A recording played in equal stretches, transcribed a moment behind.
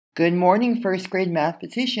Good morning, first grade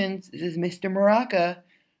mathematicians. This is Mr. Maraca.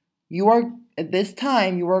 At this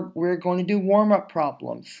time, we're going to do warm-up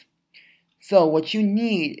problems. So what you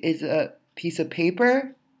need is a piece of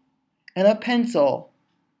paper and a pencil,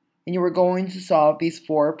 and you are going to solve these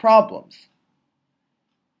 4 problems.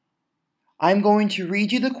 I'm going to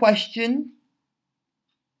read you the question,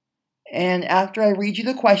 and after I read you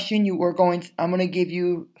the question, I'm going to give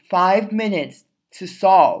you 5 minutes to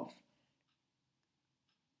solve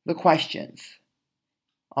the questions.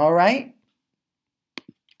 All right?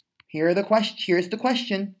 Here's the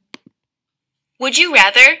question. Would you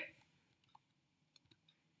rather?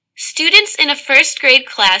 Students in a first grade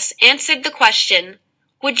class answered the question,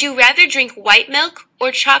 would you rather drink white milk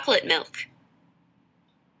or chocolate milk?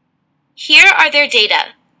 Here are their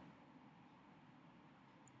data.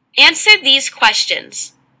 Answer these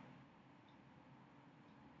questions.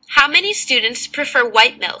 How many students prefer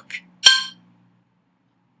white milk?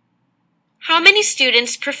 How many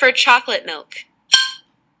students prefer chocolate milk?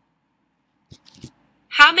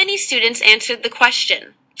 How many students answered the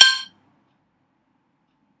question?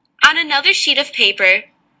 On another sheet of paper,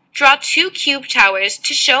 draw 2 cube towers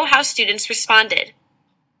to show how students responded.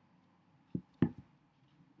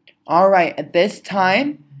 Alright, at this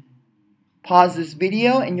time, pause this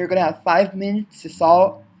video and you're going to have 5 minutes to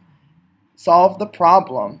solve the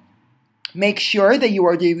problem. Make sure that you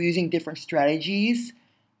are using different strategies,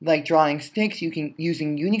 like drawing sticks, using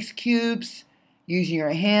Unix cubes, using your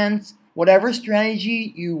hands. Whatever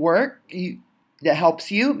strategy that helps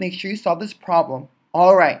you, make sure you solve this problem.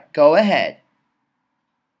 Alright, go ahead.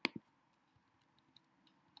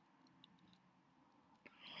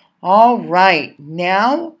 Alright,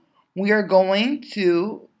 now we are going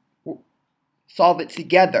to solve it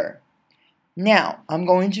together. Now, I'm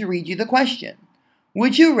going to read you the question.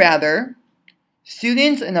 Would you rather?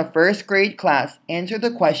 Students in a first grade class answer the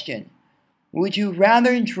question, would you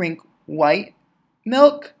rather drink white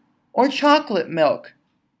milk or chocolate milk?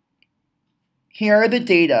 Here are the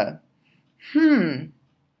data.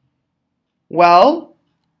 Well,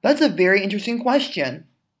 that's a very interesting question.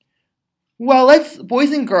 Well,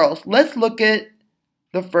 boys and girls, let's look at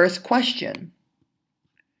the first question.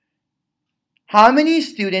 How many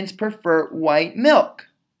students prefer white milk?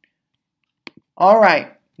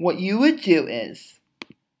 Alright, what you would do is,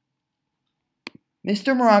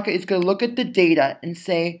 Mr. Maraca is going to look at the data and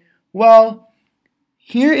say, well,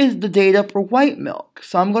 here is the data for white milk,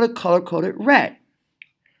 so I'm going to color code it red.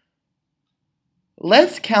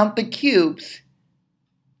 Let's count the cubes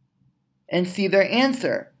and see their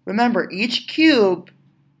answer. Remember, each cube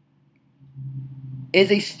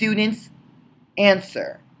is a student's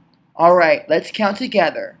answer. Alright, let's count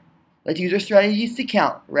together. Let's use our strategies to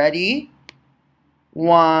count. Ready?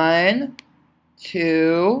 1,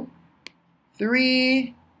 2,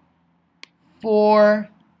 3, 4,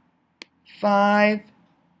 5,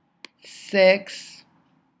 6,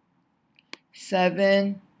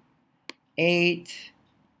 7, 8,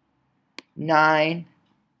 9,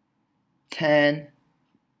 10,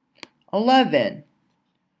 11.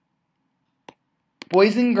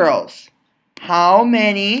 Boys and girls, how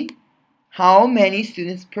many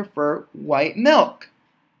students prefer white milk?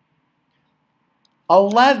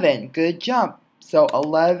 11. Good job. So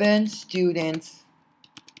 11 students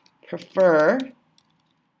prefer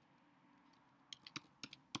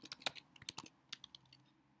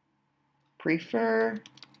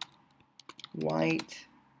white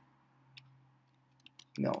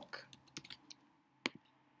milk.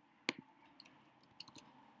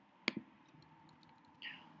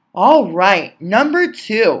 All right, number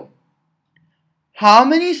 2. How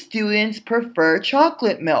many students prefer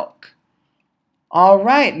chocolate milk? All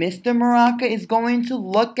right, Mr. Maraca is going to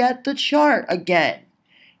look at the chart again.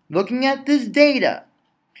 Looking at this data,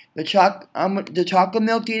 the chocolate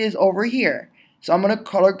milk data is over here. So I'm going to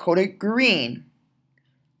color code it green.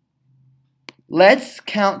 Let's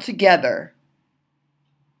count together.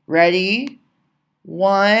 Ready?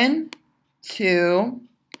 1, 2,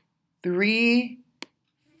 3,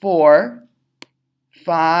 4,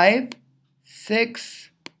 5, 6,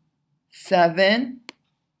 7,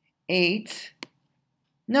 8,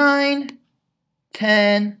 9,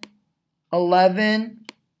 10, 11,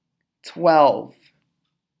 12,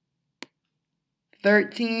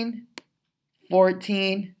 13,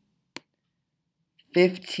 14,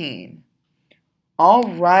 15. All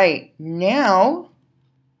right, now,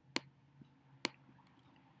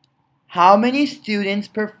 how many students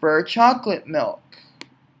prefer chocolate milk?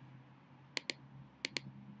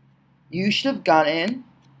 You should have gotten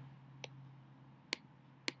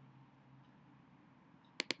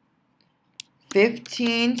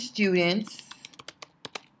 15 students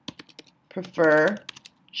prefer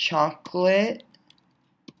chocolate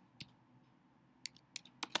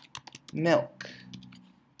milk.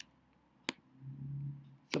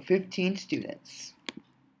 So 15 students.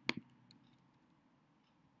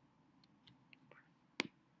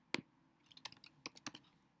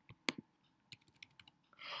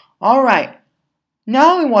 All right.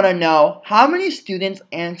 Now we want to know how many students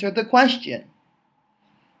answered the question.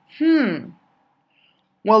 Well,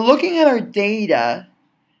 looking at our data,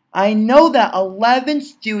 I know that 11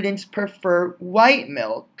 students prefer white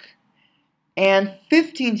milk and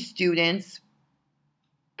 15 students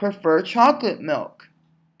prefer chocolate milk.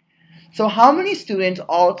 So how many students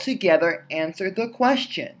altogether answered the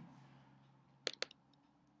question?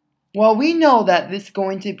 Well, we know that this is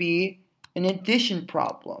going to be an addition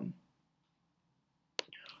problem.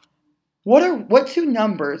 What two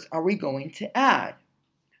numbers are we going to add?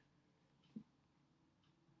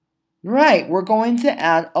 Right, we're going to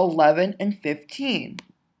add 11 and 15.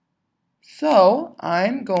 So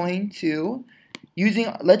I'm going to,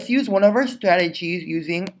 let's use one of our strategies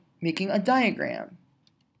making a diagram.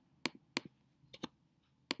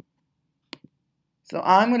 So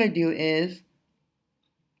I'm going to do is,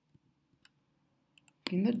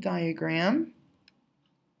 in the diagram,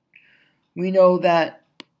 we know that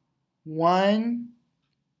 1,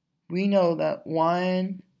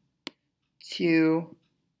 2,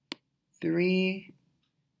 3,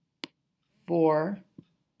 4,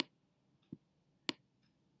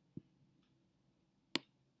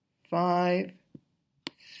 5,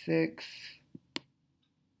 6,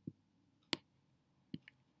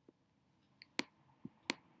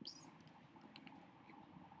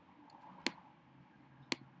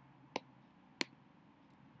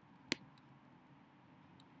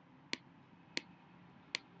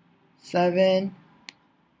 7,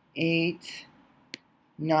 8,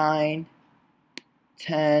 9,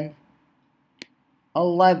 10,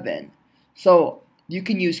 11. So you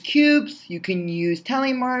can use cubes, you can use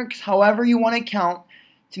tally marks, however you want to count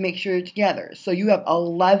to make sure you're together. So you have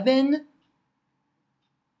 11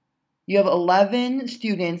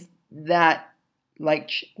 students that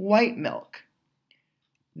like white milk.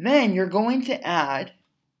 Then you're going to add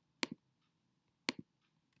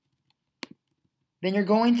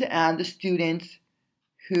the students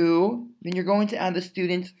who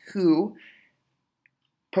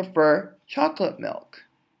prefer chocolate milk.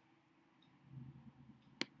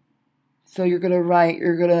 So you're going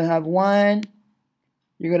to have 1,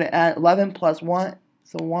 you're going to add 11 plus 1,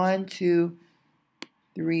 so 1, 2,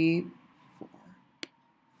 3, 4,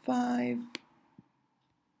 5,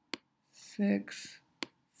 6,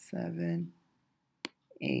 7,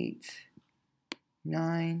 8,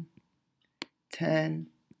 9, 10,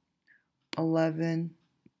 11,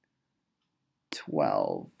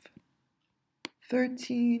 12,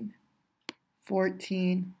 13,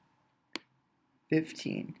 14,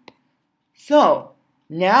 15. So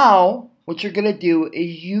now what you're going to do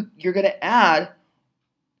is you're going to add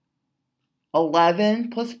 11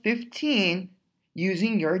 plus 15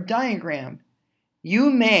 using your diagram. You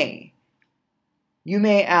may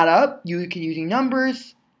add up, you can using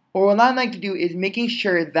numbers, or what I like to do is making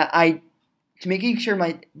sure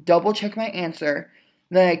double check my answer,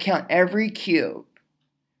 then I count every cube.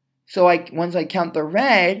 So once I count the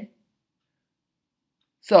red,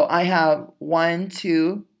 so I have 1,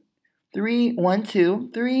 2,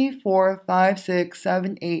 3, 4, 5, 6,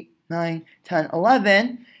 7, 8, 9, 10,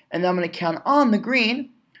 11, and then I'm going to count on the green,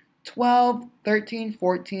 12, 13,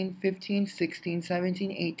 14, 15, 16,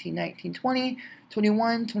 17, 18, 19, 20,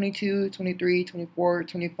 21, 22, 23, 24,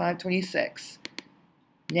 25, 26.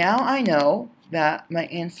 Now I know that my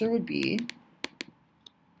answer would be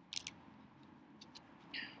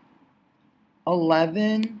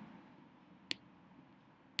 11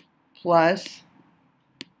 plus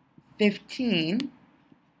 15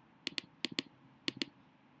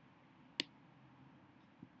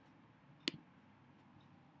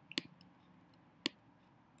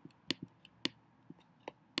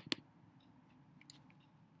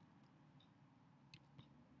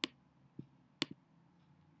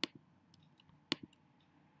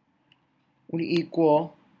 would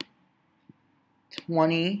equal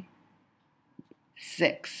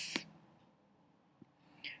 26.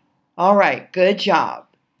 All right, good job.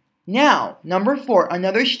 Now, number 4,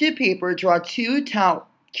 another sheet of paper, draw 2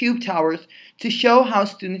 cube towers to show how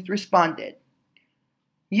students responded.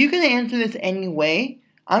 You can answer this any way.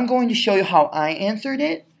 I'm going to show you how I answered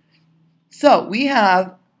it. So we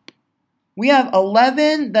have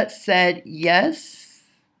 11 that said yes.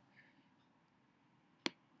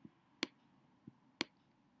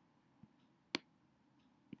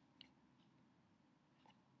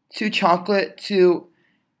 to chocolate to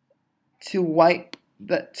white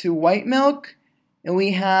milk, and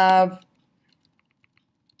we have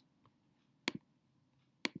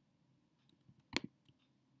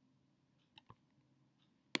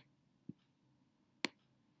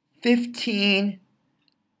 15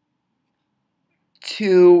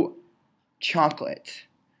 to chocolate.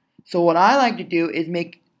 So what I like to do is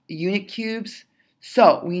make unit cubes.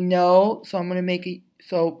 So we know, so I'm going to make it,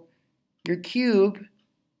 so your cube,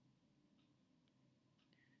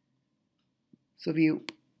 so if you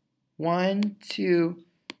 1, 2,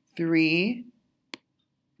 3,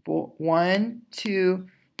 4, 1, 2,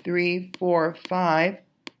 3, 4, 5,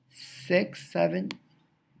 6, 7.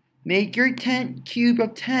 Make your cube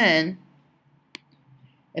of 10,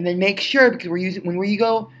 and then make sure, because we're using when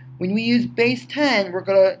we use base 10, we're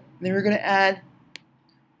gonna add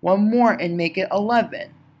one more and make it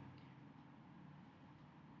 11.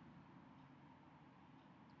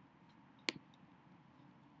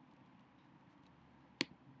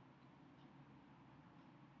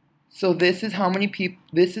 So this is how many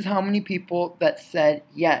people that said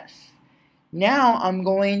yes. Now I'm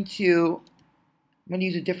going to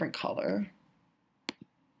use a different color.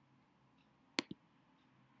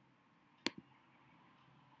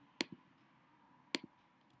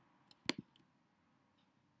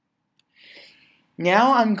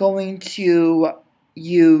 Now I'm going to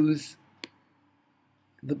use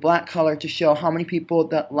the black color to show how many people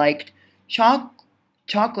that liked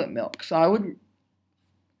chocolate milk. So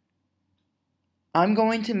I'm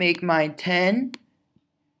going to make my 10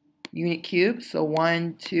 unit cubes. So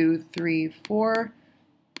 1, 2, 3, 4,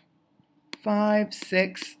 5,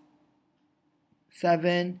 6,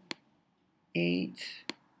 7, 8,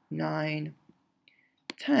 9,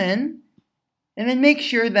 10. And then make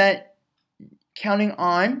sure that counting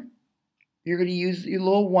on, you're going to use your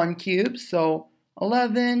little 1 cube. So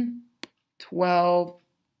 11, 12,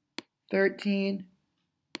 13,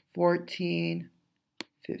 14,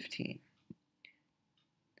 15.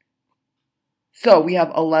 So we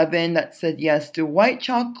have 11 that said yes to white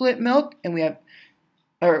chocolate milk, and we have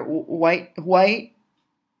white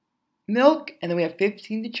milk, and then we have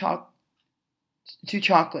 15 to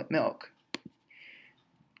chocolate milk.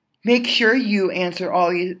 Make sure you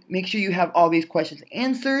have all these questions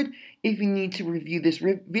answered. If you need to review this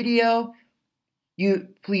video, you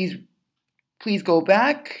please go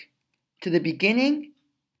back to the beginning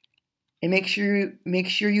and make sure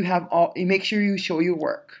you show your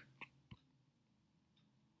work.